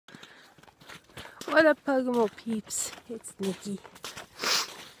What up, Pugamo peeps? It's Nikki.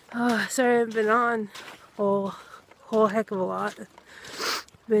 Sorry I've been on a whole heck of a lot.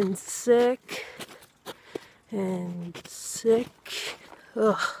 Been sick and sick.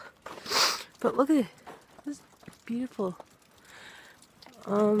 Ugh. But look at it. This is beautiful.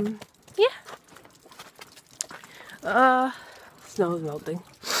 Yeah. Snow's melting.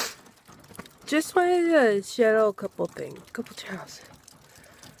 Just wanted to shadow a couple channels.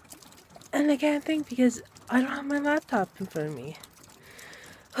 And I can't think because I don't have my laptop in front of me.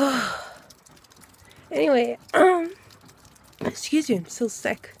 Anyway, excuse me, I'm still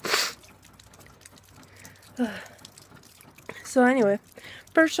sick. So anyway,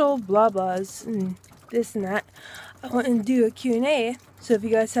 first old blah blahs and this and that. I want to do a Q&A. So if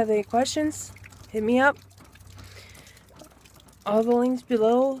you guys have any questions, hit me up. All the links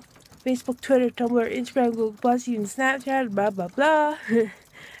below. Facebook, Twitter, Tumblr, Instagram, Google+, even Snapchat, blah blah blah.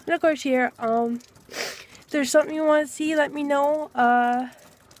 And of course here, if there's something you want to see, let me know.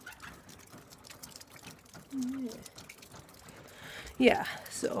 Yeah,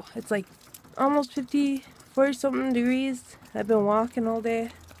 so it's like almost 40 something degrees. I've been walking all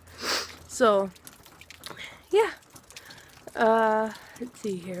day. So, yeah. Let's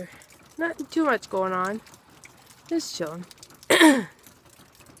see here. Not too much going on. Just chilling.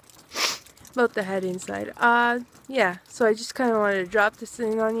 About to head inside. Yeah, so I just kind of wanted to drop this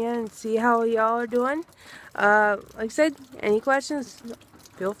thing on you and see how y'all are doing. Like I said, any questions,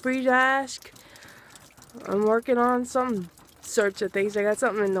 feel free to ask. I'm working on some sorts of things. I got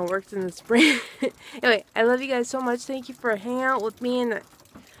something in the works in the spring. Anyway, I love you guys so much. Thank you for hanging out with me and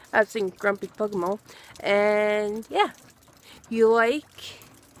Absent Grumpy Pugamo. And yeah, if you like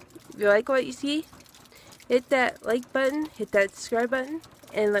what you see, hit that like button, hit that subscribe button,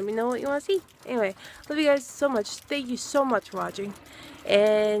 and let me know what you want to see. Anyway, love you guys so much. Thank you so much for watching.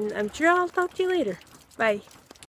 And I'm sure I'll talk to you later. Bye.